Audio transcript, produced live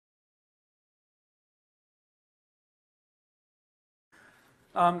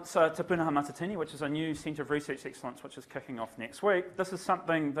So Te Pūnaha Matatini, which is a new Centre of Research Excellence, which is kicking off next week. This is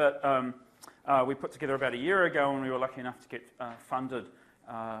something that we put together about a year ago, and we were lucky enough to get funded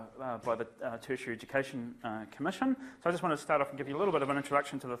by the Tertiary Education Commission. So I just want to start off and give you a little bit of an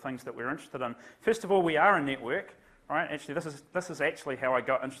introduction to the things that we're interested in. First of all, we are a network, right? Actually, this is actually how I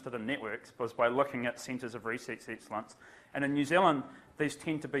got interested in networks, was by looking at Centres of Research Excellence. And in New Zealand, these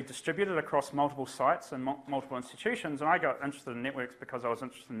tend to be distributed across multiple sites and multiple institutions, and I got interested in networks because I was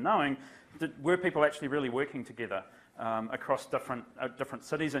interested in knowing, were people actually really working together across different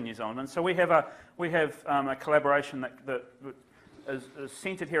cities in New Zealand? And so we have a collaboration that is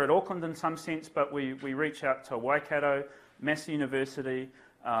centred here at Auckland in some sense, but we reach out to Waikato, Massey University,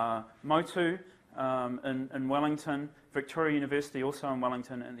 Motu in Wellington, Victoria University also in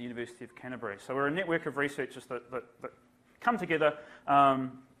Wellington, and the University of Canterbury. So we're a network of researchers that come together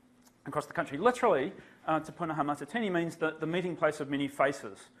across the country. Literally, Te Pūnaha Matatini means the meeting place of many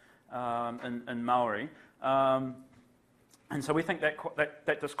faces in Maori. And so we think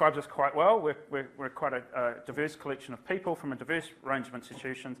that describes us quite well. We're quite a diverse collection of people from a diverse range of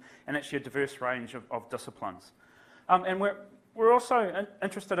institutions, and actually a diverse range of disciplines. And we're also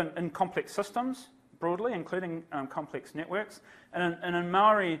interested in complex systems broadly, including complex networks. And in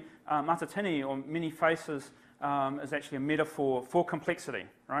Maori, Matatini, or many faces, is actually a metaphor for complexity,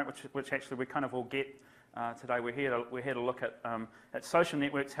 right? Which actually we kind of all get today. We're here to look at social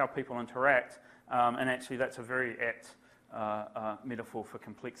networks, how people interact, and actually that's a very apt metaphor for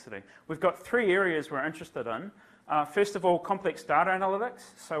complexity. We've got three areas we're interested in. First of all, complex data analytics.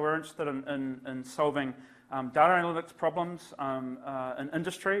 So we're interested in solving data analytics problems in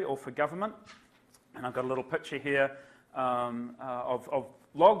industry or for government. And I've got a little picture here of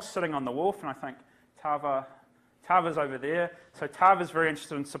logs sitting on the wharf, and I think Tava's over there. So Tava's very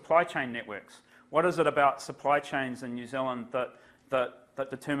interested in supply chain networks. What is it about supply chains in New Zealand that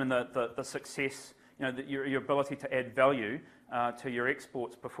determine the success, your ability to add value to your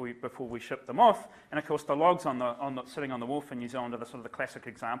exports before we ship them off? And of course, the logs sitting on the wharf in New Zealand are the sort of the classic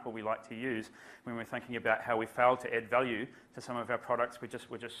example we like to use when we're thinking about how we fail to add value to some of our products.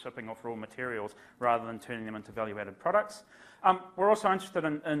 We're just shipping off raw materials rather than turning them into value-added products. We're also interested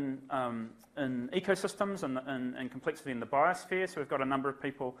in ecosystems and complexity in the biosphere. So we've got a number of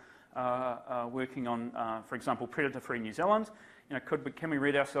people working on, for example, predator-free New Zealand. Can we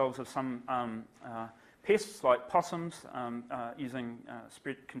rid ourselves of some pests like possums using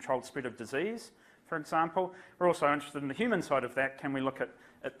controlled spread of disease, for example? We're also interested in the human side of that. Can we look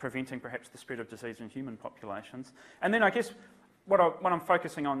at preventing perhaps the spread of disease in human populations? And then I guess what I'm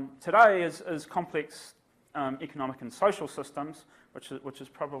focusing on today is complex economic and social systems, which is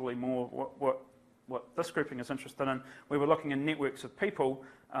probably more what this grouping is interested in. We were looking at networks of people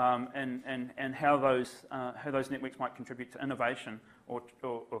and how those networks might contribute to innovation or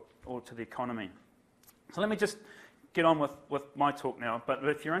to the economy. So let me just get on with my talk now. But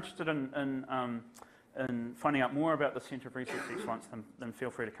if you're interested in finding out more about the Centre of Research Excellence, then feel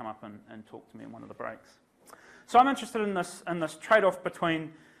free to come up and talk to me in one of the breaks. So I'm interested in this trade-off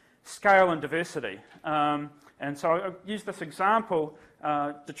between scale and diversity. And so I use this example,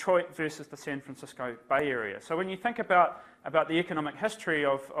 Detroit versus the San Francisco Bay Area. So when you think about the economic history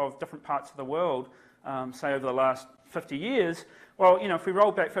of different parts of the world, say over the last 50 years, well, if we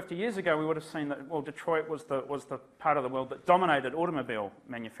rolled back 50 years ago, we would have seen that, well, Detroit was the part of the world that dominated automobile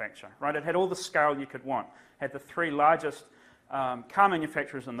manufacture, right? It had all the scale you could want. It had the three largest car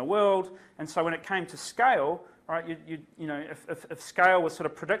manufacturers in the world, and so when it came to scale, right, if scale was sort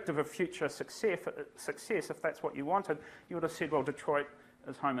of predictive of future success, if that's what you wanted, you would have said, well, Detroit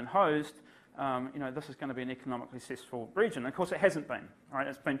is home and hosed. This is going to be an economically successful region. And of course, it hasn't been. Right?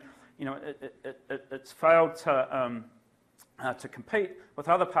 It's been, it's failed to compete with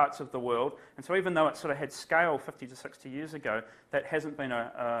other parts of the world. And so, even though it sort of had scale 50 to 60 years ago, that hasn't been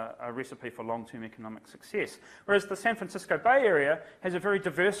a recipe for long-term economic success. Whereas the San Francisco Bay Area has a very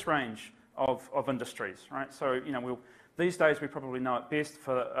diverse range of industries, right? So, these days we probably know it best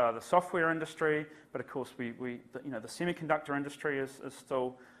for the software industry, but of course the semiconductor industry is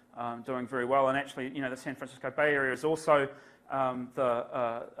still doing very well. And actually, the San Francisco Bay Area is also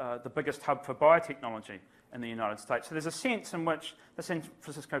the biggest hub for biotechnology in the United States. So there's a sense in which the San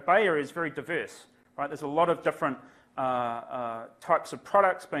Francisco Bay Area is very diverse, right? There's a lot of different types of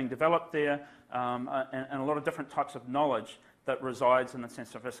products being developed there, and a lot of different types of knowledge that resides in the San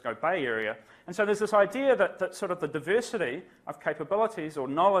Francisco Bay Area. And so there's this idea that sort of the diversity of capabilities or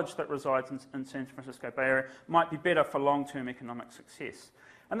knowledge that resides in San Francisco Bay Area might be better for long-term economic success.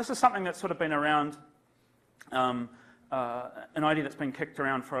 And this is something that's sort of been around an idea that's been kicked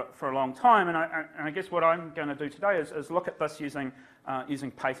around for a long time, and I guess what I'm going to do today is look at this using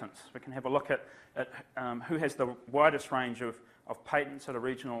patents. We can have a look at who has the widest range of patents at a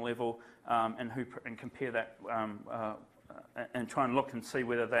regional level, and compare that and try and look and see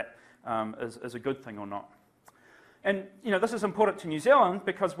whether that is a good thing or not. And this is important to New Zealand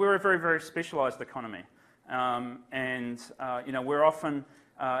because we're a very, very specialised economy, and we're often,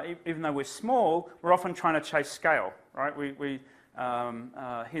 even though we're small, we're often trying to chase scale, right? These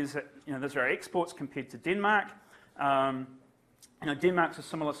are our exports compared to Denmark. Denmark's a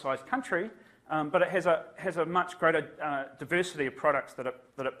similar sized country, but it has a much greater diversity of products that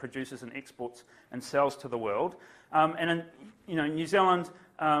it produces and exports and sells to the world. And in New Zealand,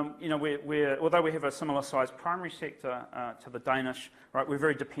 although we have a similar sized primary sector to the Danish, right, we're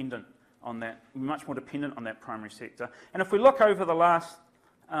very dependent on that. We're much more dependent on that primary sector. And if we look over the last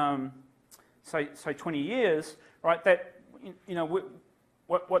say 20 years, right, that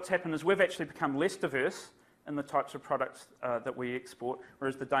what's happened is we've actually become less diverse in the types of products that we export,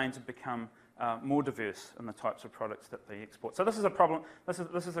 whereas the Danes have become more diverse in the types of products that they export. So this is a problem. This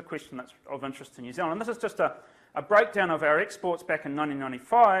is a question that's of interest to New Zealand. And this is just a breakdown of our exports back in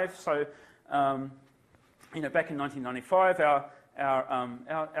 1995. So back in 1995,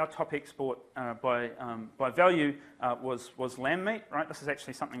 our top export by value was lamb meat. Right, this is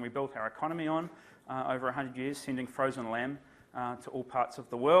actually something we built our economy on over 100 years, sending frozen lamb to all parts of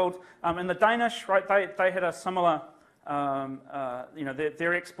the world. And the Danish, right, they had a similar,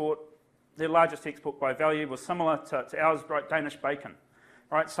 their largest export by value was similar to ours, right, Danish bacon.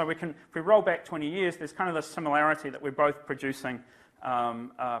 Right, so if we roll back 20 years, there's kind of this similarity that we're both producing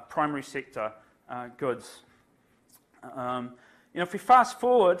primary sector goods. If we fast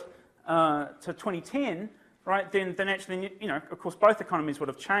forward to 2010, right, then actually, of course, both economies would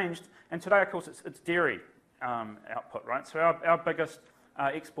have changed, and today, of course, it's dairy output, right? So our biggest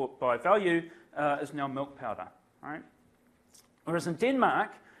export by value is now milk powder, right? Whereas in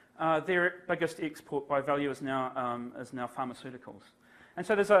Denmark, their biggest export by value is now pharmaceuticals. And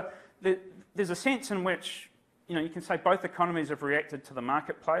so there's a sense in which you can say both economies have reacted to the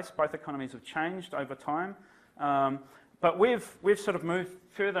marketplace. Both economies have changed over time, but we've sort of moved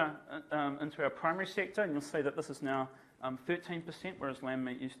further into our primary sector, and you'll see that this is now 13%, whereas lamb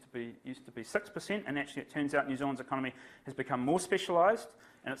meat used to be 6%. And actually, it turns out New Zealand's economy has become more specialised,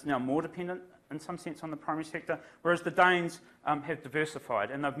 and it's now more dependent in some sense on the primary sector. Whereas the Danes have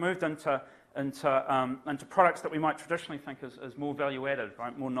diversified, and they've moved into products that we might traditionally think as more value added,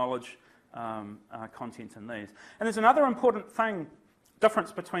 right? More knowledge content in these. And there's another important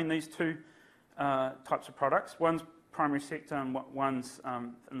difference between these two types of products. One's primary sector and one's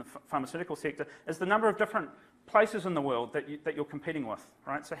in the pharmaceutical sector, is the number of different places in the world that you're competing with,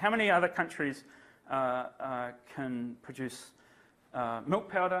 right? So how many other countries can produce milk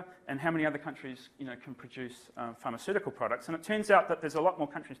powder, and how many other countries can produce pharmaceutical products? And it turns out that there's a lot more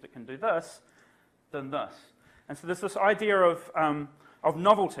countries that can do this than this. And so there's this idea of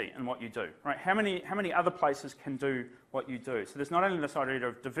novelty in what you do, right? How many other places can do what you do? So there's not only this idea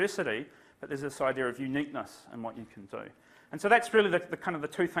of diversity, but there's this idea of uniqueness in what you can do. And so that's really the kind of the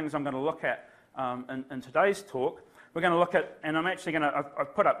two things I'm going to look at in today's talk. We're going to look at, and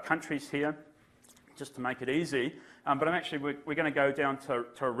I've put up countries here just to make it easy, but we're going to go down to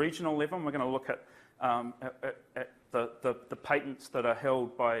a regional level, and we're going to look at the patents that are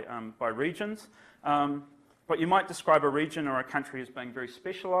held by regions. But you might describe a region or a country as being very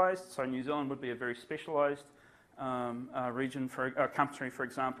specialised. So New Zealand would be a very specialised region for a country, for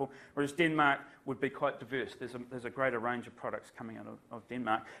example, whereas Denmark would be quite diverse. There's a greater range of products coming out of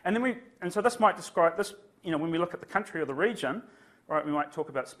Denmark, and so this might describe this. When we look at the country or the region, right, we might talk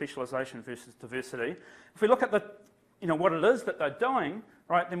about specialisation versus diversity. If we look at what it is that they're doing,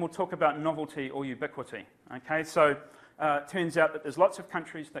 right, then we'll talk about novelty or ubiquity. Okay, so it turns out that there's lots of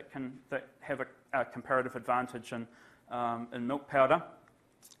countries that have a comparative advantage in milk powder.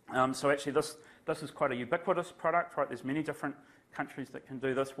 So actually, this is quite a ubiquitous product, right? There's many different countries that can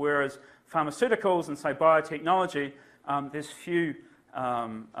do this, whereas pharmaceuticals and, say, biotechnology, there's few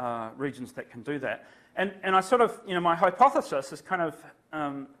regions that can do that. And I sort of, my hypothesis is kind of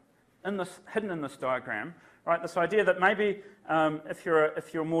hidden in this diagram, right? This idea that maybe if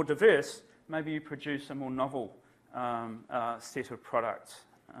you're more diverse, maybe you produce a more novel set of products.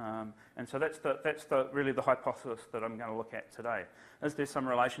 And so that's really the hypothesis that I'm going to look at today. Is there some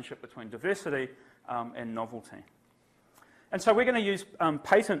relationship between diversity and novelty? And so we're going to use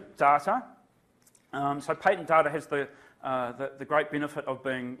patent data. So patent data has the great benefit of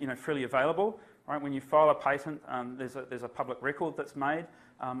being freely available. right? When you file a patent, there's a public record that's made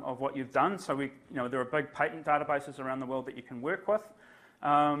of what you've done. So there are big patent databases around the world that you can work with.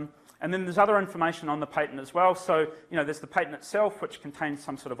 And then there's other information on the patent as well. So, there's the patent itself, which contains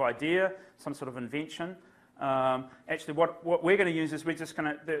some sort of idea, some sort of invention. Actually, what we're going to use is we're just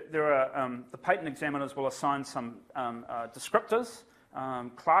going to, the patent examiners will assign some descriptors,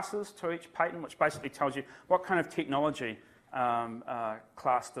 classes to each patent, which basically tells you what kind of technology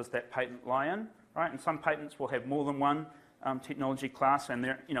class does that patent lie in, right? And some patents will have more than one technology class, and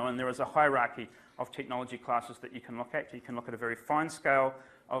there is a hierarchy of technology classes that you can look at. You can look at a very fine scale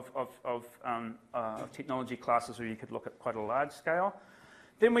of technology classes, or you could look at quite a large scale.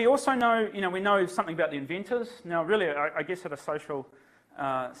 Then we also know, we know something about the inventors. Now, really, I guess at a social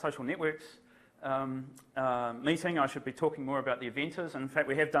networks meeting, I should be talking more about the inventors. And in fact,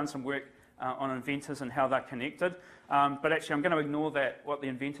 we have done some work on inventors and how they're connected. But actually, I'm going to ignore what the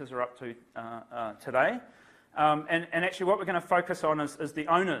inventors are up to today. And actually, what we're going to focus on is the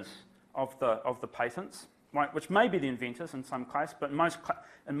owners of the patents, right, which may be the inventors in some case, but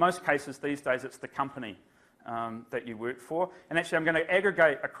in most cases these days it's the company that you work for. And actually I'm going to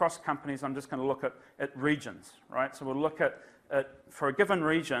aggregate across companies. I'm just going to look at regions, right? So we'll look at for a given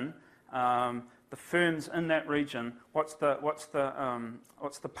region, the firms in that region, what's the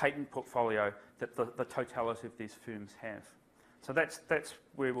patent portfolio that the totality of these firms have. So that's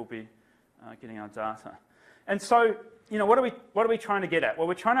where we'll be getting our data. And so, what are we trying to get at? Well,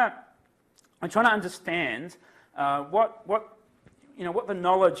 we're trying to understand what the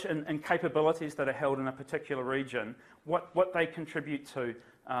knowledge and capabilities that are held in a particular region, what they contribute to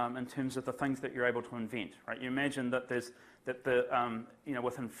in terms of the things that you're able to invent. Right? You imagine that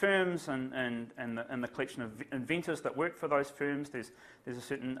within firms and the collection of inventors that work for those firms, there's a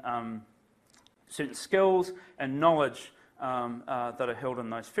certain skills and knowledge that are held in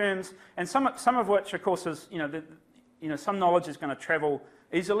those firms, and some of which, of course, is some knowledge is going to travel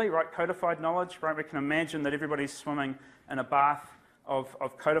easily, right? Codified knowledge, right? We can imagine that everybody's swimming in a bath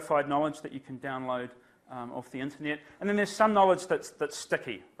of codified knowledge that you can download off the internet. And then there's some knowledge that's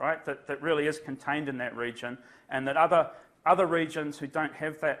sticky, right? That really is contained in that region, and that other regions who don't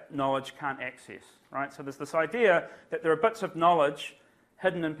have that knowledge can't access, right? So there's this idea that there are bits of knowledge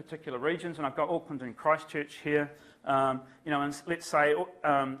hidden in particular regions, and I've got Auckland and Christchurch here. And let's say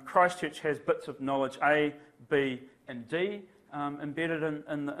Christchurch has bits of knowledge A, B, and D embedded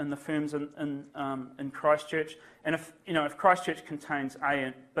in the firms in Christchurch. And if Christchurch contains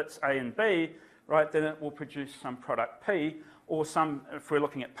bits A and B, right, then it will produce some product P, or if we're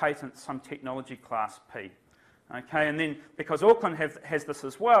looking at patents, some technology class P. Okay, and then because Auckland has this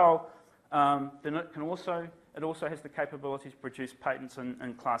as well, then it also has the capability to produce patents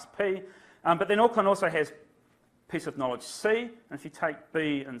in class P. But then Auckland also has piece of knowledge C, and if you take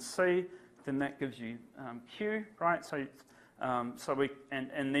B and C, then that gives you Q, right? So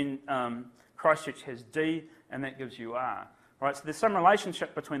then Christchurch has D, and that gives you R, right? So there's some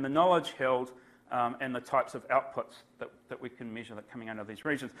relationship between the knowledge held and the types of outputs that we can measure that are coming out of these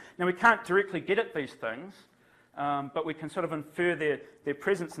regions. Now, we can't directly get at these things, but we can sort of infer their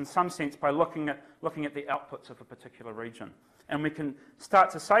presence in some sense by looking at the outputs of a particular region. And we can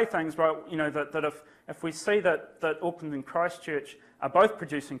start to say things, right, that if we see that Auckland and Christchurch are both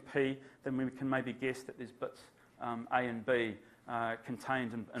producing P, then we can maybe guess that there's bits A and B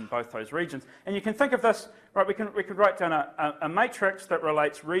contained in both those regions. And you can think of this, right, we could write down a matrix that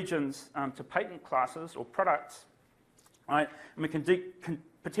relates regions to patent classes or products, right? And we can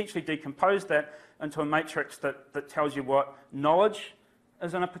potentially decompose that into a matrix that tells you what knowledge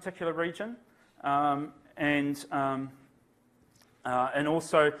is in a particular region, and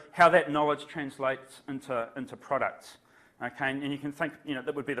also how that knowledge translates into products. Okay, and you can think,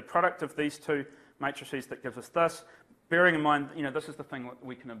 that would be the product of these two matrices that gives us this. Bearing in mind, this is the thing that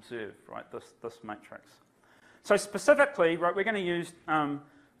we can observe, right? This matrix. So specifically, right, we're going to use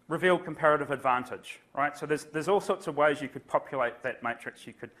revealed comparative advantage, right? So there's all sorts of ways you could populate that matrix.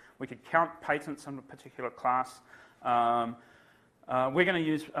 We could count patents in a particular class. We're going to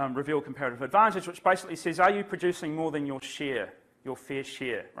use revealed comparative advantage, which basically says, are you producing more than your fair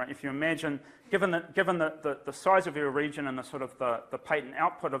share, right? If you imagine, given the size of your region and the sort of the patent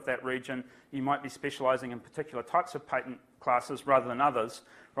output of that region, you might be specialising in particular types of patent classes rather than others,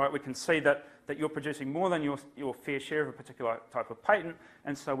 right? We can see that you're producing more than your fair share of a particular type of patent,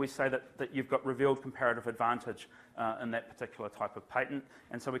 and so we say that you've got revealed comparative advantage in that particular type of patent,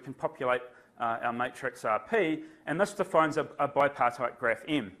 and so we can populate our matrix RP, and this defines a bipartite graph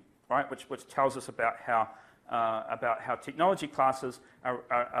M, right? Which tells us about how technology classes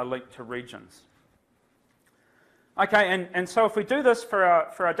are linked to regions. Okay, and so if we do this for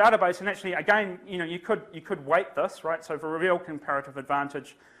our database, and actually again, you could weight this, right? So for reveal comparative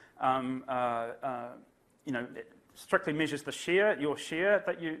advantage, it strictly measures the share, your share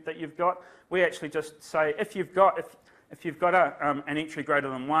that you've got. We actually just say if you've got an entry greater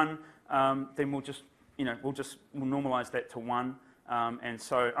than 1, then we'll normalise that to 1. And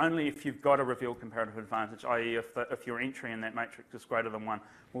so only if you've got a reveal comparative advantage, i.e. if your entry in that matrix is greater than 1,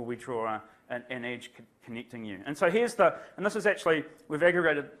 will we draw an edge connecting you. And so and this is actually, we've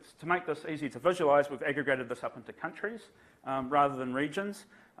aggregated, to make this easy to visualise, we've aggregated this up into countries rather than regions.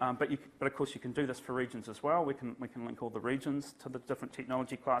 But of course you can do this for regions as well. We can link all the regions to the different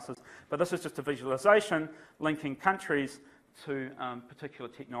technology classes. But this is just a visualisation linking countries to particular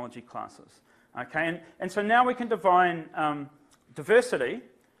technology classes. Okay, and so now we can define diversity,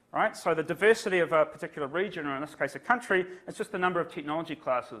 right? So the diversity of a particular region, or in this case a country, is just the number of technology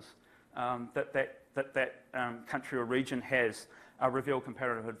classes that country or region has a reveal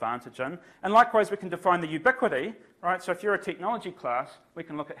comparative advantage in. And likewise, we can define the ubiquity, right? So if you're a technology class, we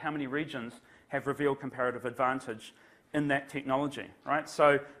can look at how many regions have reveal comparative advantage in that technology, right?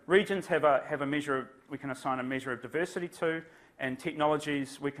 So regions have a measure, we can assign a measure of diversity to, and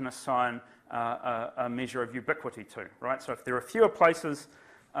technologies we can assign a measure of ubiquity to, right? So if there are fewer places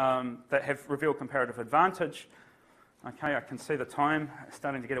that have reveal comparative advantage, okay, I can see the time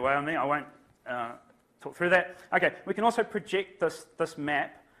starting to get away on me. I won't talk through that. Okay, we can also project this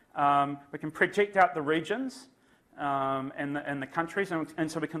map. We can project out the regions and the countries,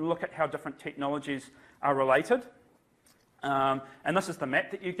 and so we can look at how different technologies are related. And this is the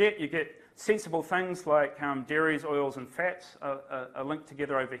map that you get. You get sensible things like dairies, oils, and fats are linked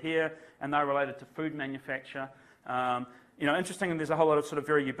together over here, and they're related to food manufacture. Interestingly, there's a whole lot of sort of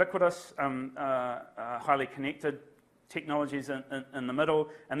very ubiquitous, highly connected technologies in the middle,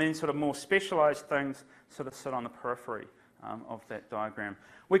 and then sort of more specialised things sort of sit on the periphery of that diagram.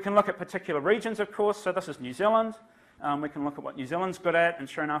 We can look at particular regions, of course. So this is New Zealand. We can look at what New Zealand's good at, and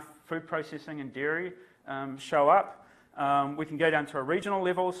sure enough, food processing and dairy show up. We can go down to a regional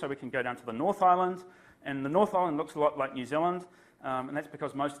level, so we can go down to the North Island, and the North Island looks a lot like New Zealand, and that's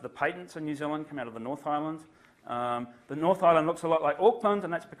because most of the patents in New Zealand come out of the North Island. The North Island looks a lot like Auckland,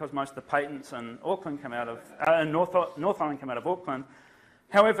 and that's because most of the patents in Auckland come out of North Island come out of Auckland.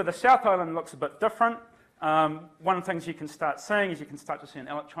 However, the South Island looks a bit different. One of the things you can start seeing is you can start to see an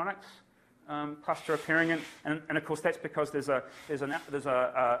electronics cluster appearing, and of course that's because there's a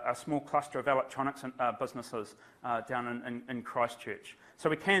small cluster of electronics businesses down in Christchurch. So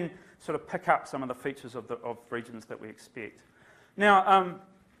we can sort of pick up some of the features of regions that we expect. Now,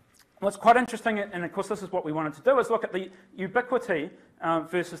 what's quite interesting, and of course this is what we wanted to do, is look at the ubiquity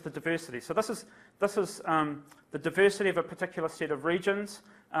versus the diversity. So this is the diversity of a particular set of regions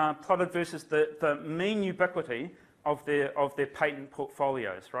plotted versus the mean ubiquity of their patent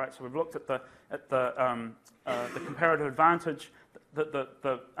portfolios, right? So we've looked at the comparative advantage,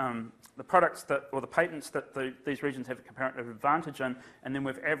 the products or the patents that these regions have a comparative advantage in, and then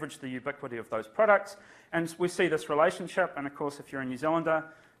we've averaged the ubiquity of those products, and we see this relationship. And of course, if you're a New Zealander,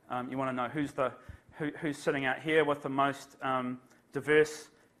 you want to know who's sitting out here with the most diverse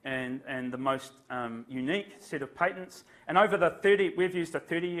and the most unique set of patents. And over the 30, we've used a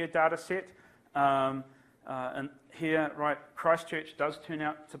 30-year data set. And here, right, Christchurch does turn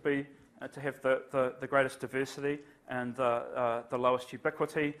out to have the greatest diversity and the lowest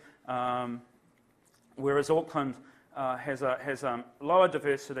ubiquity, whereas Auckland has a lower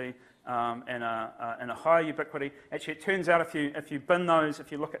diversity and a higher ubiquity. Actually, it turns out if you bin those,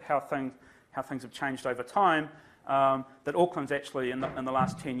 if you look at how things have changed over time, that Auckland's actually in the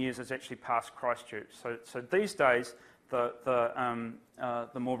last 10 years has actually passed Christchurch. So these days, the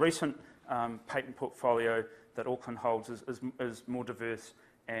more recent patent portfolio that Auckland holds is more diverse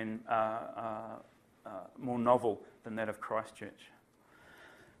and more novel than that of Christchurch.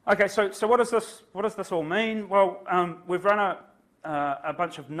 Okay, so what does this all mean? Well, we've run a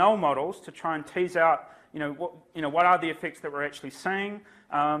bunch of null models to try and tease out what are the effects that we're actually seeing.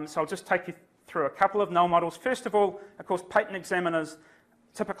 So I'll just take you through a couple of null models. First of all, of course, patent examiners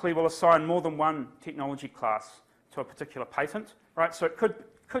typically will assign more than one technology class to a particular patent, right? So it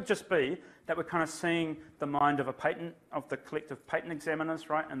could just be that we're kind of seeing the mind of the collective patent examiners,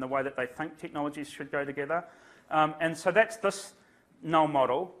 right, and the way that they think technologies should go together. And so that's this null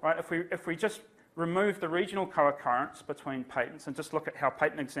model, right? If we just remove the regional co-occurrence between patents and just look at how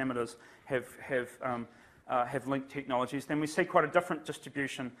patent examiners have linked technologies, then we see quite a different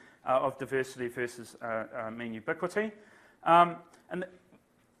distribution of diversity versus mean ubiquity. And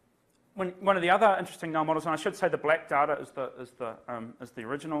one of the other interesting null models, and I should say the black data is the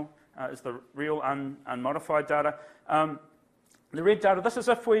original, is the real unmodified data. The red data, this is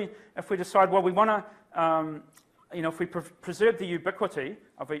if we decide, well, we want to, if we preserve the ubiquity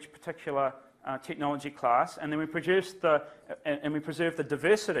of each particular technology class, and then we preserve the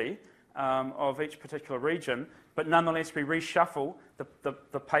diversity of each particular region, but nonetheless we reshuffle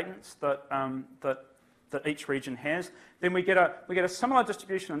the patents that each region has, then we get a similar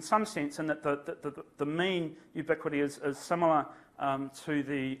distribution in some sense, in that the mean ubiquity is similar to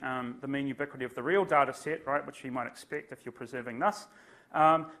the mean ubiquity of the real data set, right, which you might expect if you're preserving this.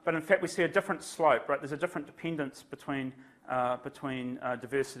 But in fact, we see a different slope, right? There's a different dependence between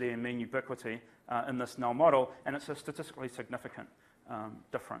diversity and mean ubiquity in this null model, and it's a statistically significant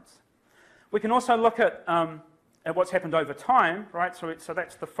difference. We can also look at what's happened over time, right? So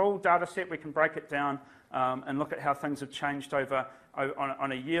that's the full data set. We can break it down and look at how things have changed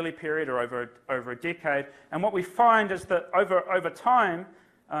on a yearly period or over a decade. And what we find is that over time,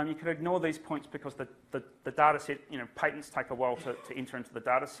 you can ignore these points because the data set, patents take a while to enter into the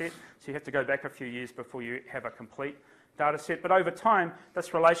data set. So you have to go back a few years before you have a complete data set. But over time,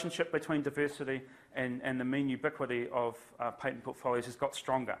 this relationship between diversity and the mean ubiquity of patent portfolios has got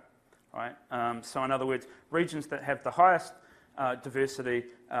stronger. Right? So in other words, regions that have the highest diversity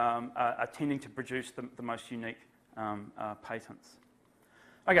are tending to produce the most unique patents.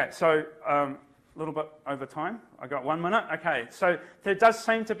 Okay, so a little bit over time. I got 1 minute. Okay, so there does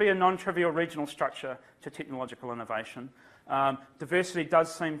seem to be a non-trivial regional structure to technological innovation. Diversity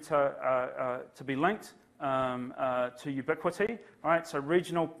does seem to be linked to ubiquity, right? So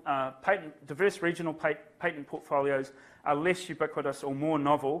diverse regional patent portfolios are less ubiquitous or more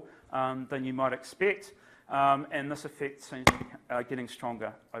novel than you might expect, and this effect seems to be getting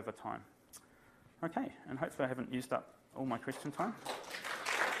stronger over time. Okay, and hopefully I haven't used up all my question time.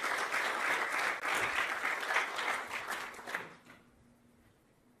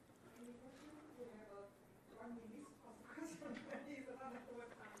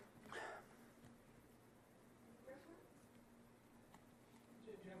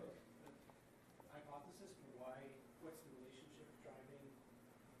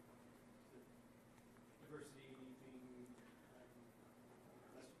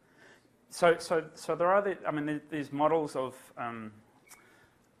 So there are these models of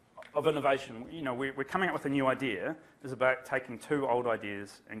innovation. We're coming up with a new idea. It's about taking two old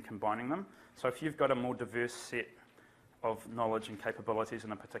ideas and combining them. So if you've got a more diverse set of knowledge and capabilities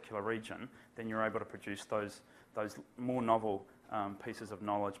in a particular region, then you're able to produce those more novel pieces of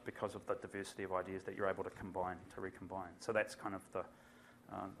knowledge because of the diversity of ideas that you're able to recombine. So that's kind of the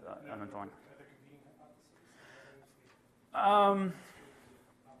underlying.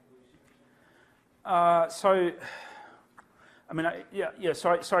 So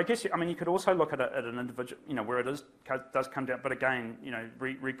I guess you could also look at an individual, where it does come down, but again,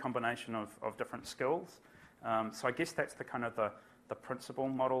 recombination of different skills. So I guess that's the kind of the principal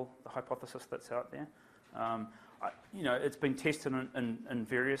model, the hypothesis that's out there. It's been tested in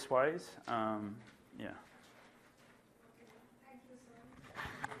various ways. Yeah.